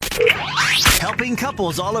Helping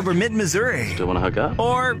couples all over mid-Missouri. Still want to hook up?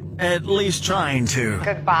 Or at least trying to.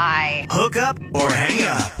 Goodbye. Hook up or hang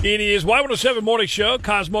up. It is Y107 Morning Show.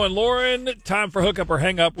 Cosmo and Lauren. Time for Hook Up or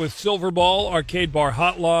Hang Up with Silver Ball Arcade Bar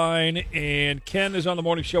Hotline. And Ken is on the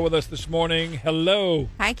morning show with us this morning. Hello.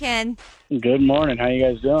 Hi, Ken. Good morning. How you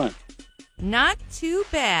guys doing? Not too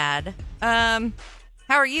bad. How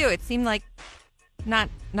are you? It seemed like not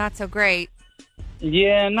so great.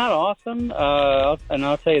 Yeah, not awesome. And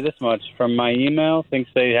I'll tell you this much. From my email, things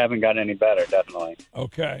they haven't gotten any better, definitely.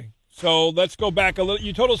 Okay. So let's go back a little.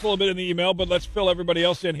 You told us a little bit in the email, but let's fill everybody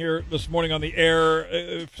else in here this morning on the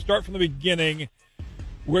air. Start from the beginning,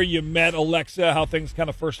 where you met Alexa, how things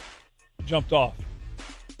kind of first jumped off.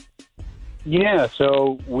 Yeah,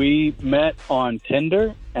 so we met on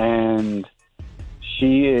Tinder, and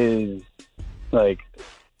she is, like,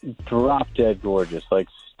 drop-dead gorgeous, like,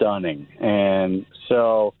 stunning. And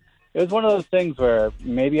so it was one of those things where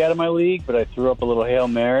maybe out of my league, but I threw up a little Hail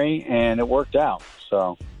Mary, and it worked out.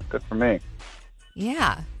 So good for me.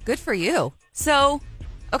 Yeah, good for you. So,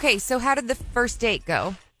 okay, so how did the first date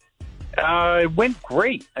go? It went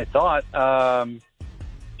great, I thought.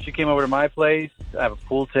 She came over to my place. I have a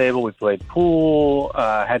pool table. We played pool,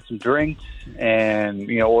 had some drinks, and,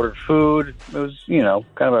 ordered food. It was,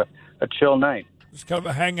 kind of a chill night. Just kind of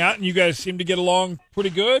a hangout, and you guys seem to get along pretty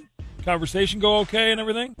good? Conversation go okay and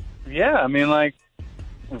everything? Yeah, I mean,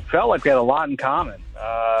 we felt like we had a lot in common.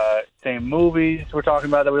 Same movies we're talking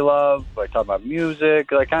about that we love. Talking about music.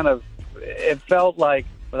 It felt like,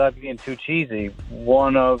 without being too cheesy,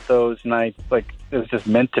 one of those nights, it was just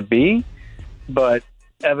meant to be. But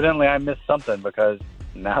evidently I missed something because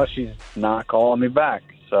now she's not calling me back.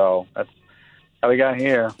 So that's how we got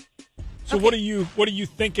here. So Okay. what are you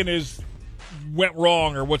thinking went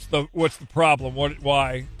wrong, or what's the problem?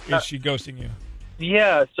 Why is she ghosting you?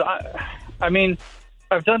 Yeah, so I mean,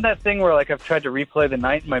 I've done that thing where I've tried to replay the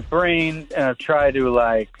night in my brain, and I've tried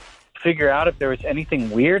to figure out if there was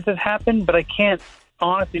anything weird that happened, but I can't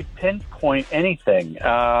honestly pinpoint anything.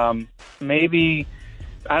 Maybe,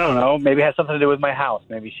 I don't know, maybe it has something to do with my house.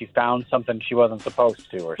 Maybe she found something she wasn't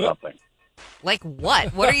supposed to or something. Like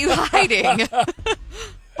what? What are you hiding?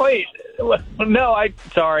 Wait, no,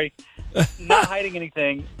 sorry. Not hiding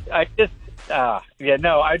anything. I just, how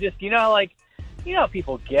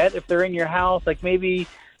people get if they're in your house. Maybe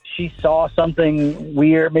she saw something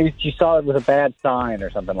weird. Maybe she saw it with a bad sign or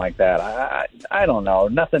something like that. I don't know.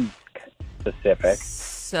 Nothing specific.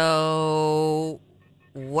 So,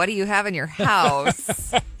 what do you have in your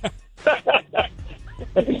house?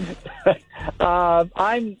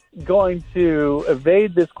 I'm going to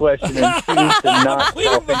evade this question and choose to not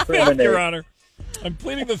self-incriminate. Your Honor. I'm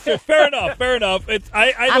pleading the fifth. Fair enough. I know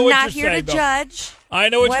I'm what not you're here saying, to judge. I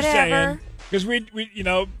know what Whatever. you're saying. Because we.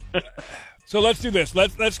 So let's do this.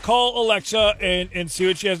 Let's call Alexa and see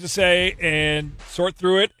what she has to say and sort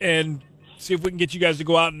through it and see if we can get you guys to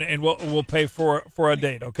go out and we'll pay for a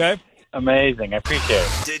date. Okay? Amazing. I appreciate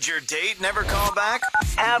it. Did your date never call back?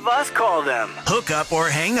 Have us call them. Hook up or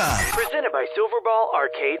hang up. Presented by Silverball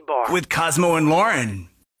Arcade Bar. With Cosmo and Lauren.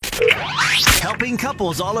 Helping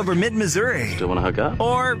couples all over mid-Missouri. Still want to hook up?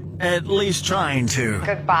 Or at least trying to.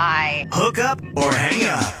 Goodbye. Hook up or hang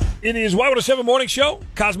up. It is Y107 Morning Show.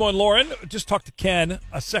 Cosmo and Lauren. Just talked to Ken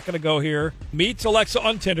a second ago here. Meets Alexa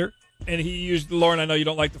on Tinder. And he used, Lauren, I know you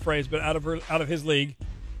don't like the phrase, but out of his league.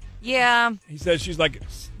 Yeah. He says she's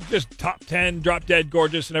just top 10, drop dead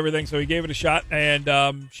gorgeous and everything. So he gave it a shot.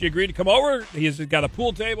 And she agreed to come over. He's got a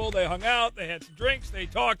pool table. They hung out. They had some drinks. They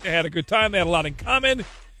talked. They had a good time. They had a lot in common.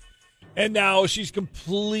 And now she's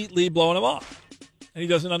completely blowing him off. And he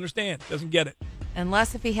doesn't understand. Doesn't get it.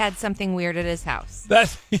 Unless if he had something weird at his house.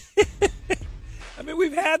 That's. I mean,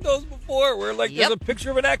 we've had those before where, Yep. there's a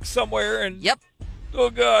picture of an X somewhere. And Yep. oh,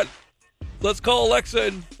 God. Let's call Alexa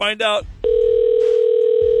and find out.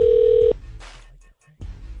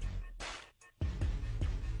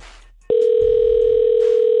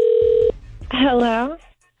 Hello?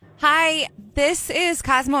 Hi, this is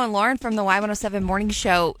Cosmo and Lauren from the Y107 Morning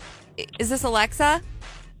Show. Is this Alexa?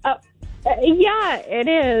 Yeah, it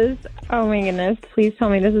is. Oh my goodness. Please tell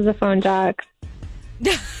me this is a phone jack.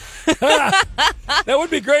 That would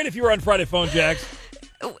be great if you were on Friday Phone Jacks.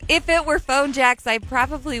 If it were phone jacks, I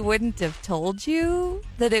probably wouldn't have told you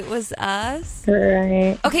that it was us.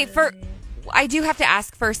 Right. Okay, I do have to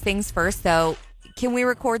ask first things first, though. Can we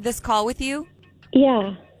record this call with you?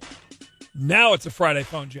 Yeah. Now it's a Friday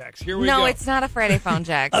Phone Jacks. Here we go. No, it's not a Friday phone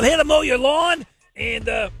jack. I'm here to mow your lawn. And,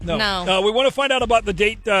 No. we want to find out about the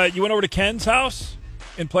date. You went over to Ken's house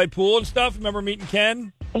and played pool and stuff. Remember meeting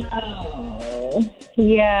Ken? Oh,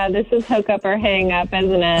 yeah, this is hook up or hang up,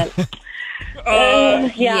 isn't it?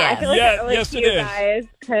 I Yes. feel like Yeah, I owe it yes, to it you is. guys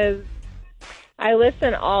because I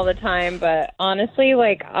listen all the time, but honestly,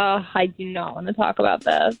 like, I do not want to talk about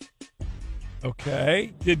this.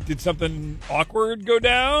 Okay. Did something awkward go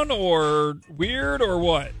down or weird or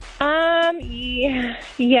what?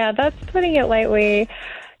 Yeah, that's putting it lightly.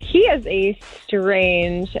 He is a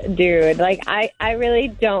strange dude. Like, I really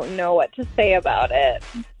don't know what to say about it.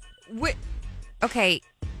 Okay,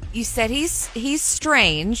 you said he's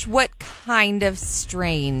strange. What kind of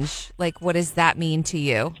strange? Like, what does that mean to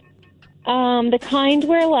you? The kind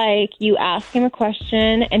where, like, you ask him a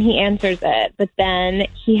question and he answers it, but then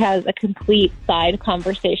he has a complete side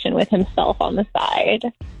conversation with himself on the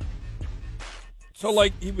side. So,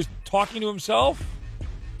 like, he was talking to himself?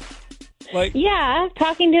 Like, Yeah,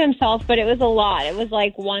 talking to himself, but it was a lot. It was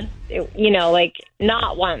like once, like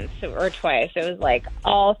not once or twice. It was like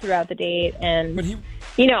all throughout the date. And, but he,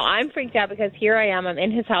 I'm freaked out because here I am. I'm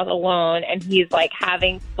in his house alone and he's like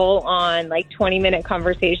having full on like 20-minute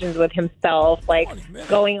conversations with himself, like 20 minutes?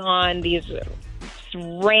 going on these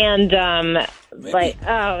random, it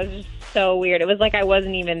was just so weird. It was like I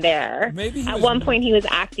wasn't even there. Maybe he At was one point he was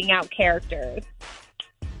acting out characters.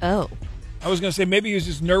 Oh. I was going to say maybe he was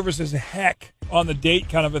just nervous as heck on the date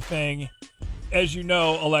kind of a thing. As you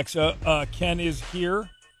know, Alexa, Ken is here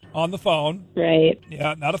on the phone. Right.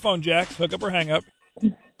 Yeah, not a phone jack. Hook up or hang up.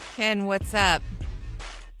 Ken, what's up?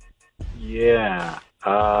 Yeah.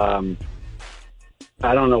 I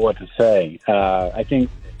don't know what to say. I think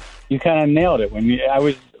you kind of nailed it.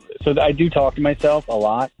 I do talk to myself a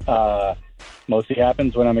lot. Mostly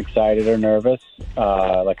happens when I'm excited or nervous.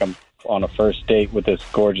 Like I'm on a first date with this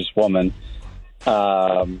gorgeous woman.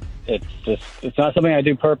 It's not something I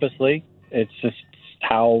do purposely. It's just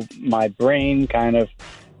how my brain kind of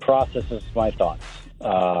processes my thoughts.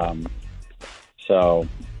 So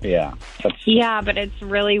yeah. Yeah, but it's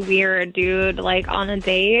really weird, dude. Like on a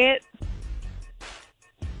date.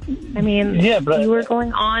 I mean, Yeah, but you were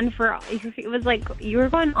going on it was like you were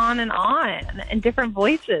going on and different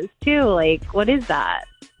voices too. Like, what is that?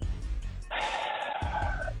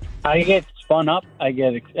 I get spun up.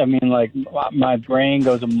 My brain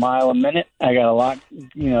goes a mile a minute. I got a lot,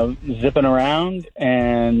 zipping around,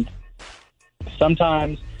 and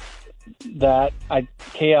sometimes that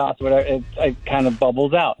chaos, whatever, it kind of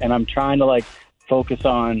bubbles out, and I'm trying to like focus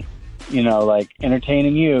on,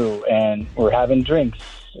 entertaining you, and we're having drinks.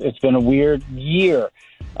 It's been a weird year,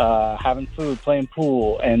 having food, playing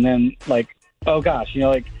pool, and then like, oh gosh,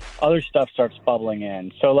 other stuff starts bubbling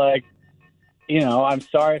in. So like, I'm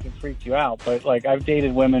sorry if it freaked you out, but like I've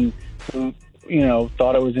dated women who,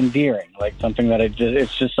 thought it was endearing, like something that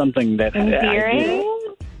it's just something that Endearing? I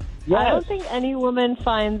do. Yes. I don't think any woman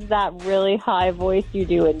finds that really high voice you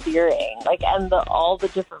do endearing. Like, and all the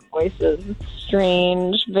different voices,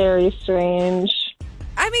 strange, very strange.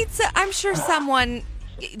 I mean, so I'm sure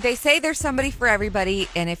they say there's somebody for everybody,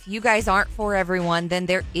 and if you guys aren't for everyone, then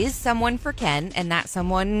there is someone for Ken, and that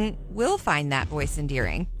someone will find that voice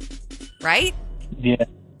endearing. Right? Yeah.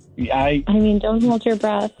 I mean, don't hold your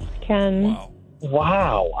breath, Ken.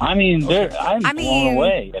 Wow. I'm blown mean,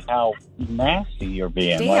 away at how nasty you're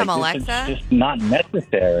being. Damn, like, Alexa. It's just not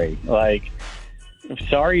necessary. Like, I'm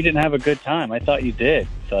sorry you didn't have a good time. I thought you did.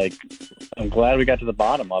 It's like, I'm glad we got to the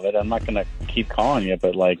bottom of it. I'm not going to keep calling you,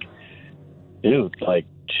 but like, dude, like,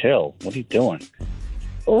 chill. What are you doing?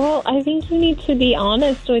 Well, I think you need to be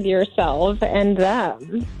honest with yourself and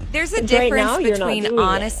them. There's a Right difference now, you're not between doing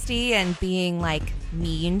honesty and being like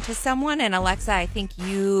mean to someone. And Alexa, I think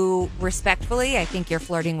you I think you're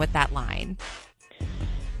flirting with that line.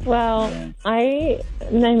 Well, Yeah. I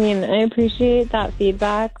appreciate that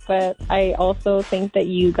feedback, but I also think that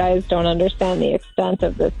you guys don't understand the extent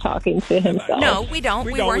of this talking to himself. No, we don't.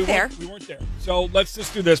 We weren't there. We weren't there. So let's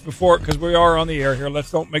just do this because we are on the air here.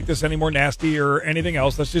 Let's don't make this any more nasty or anything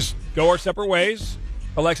else. Let's just go our separate ways.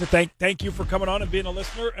 Alexa, thank you for coming on and being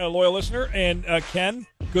a loyal listener. And Ken,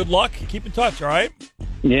 good luck. Keep in touch, all right?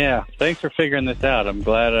 Yeah. Thanks for figuring this out. I'm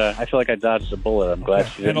glad. I feel like I dodged a bullet. I'm glad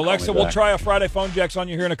she didn't. And Alexa, call me we'll back. try a Friday phone jacks on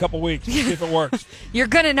you here in a couple weeks. See if it works. You're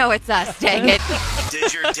going to know it's us, dang it.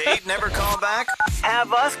 Did your date never call back?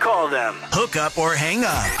 Have us call them. Hook up or hang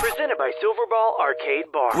up Presented by Silverball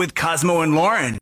Arcade Bar. with Cosmo and Lauren.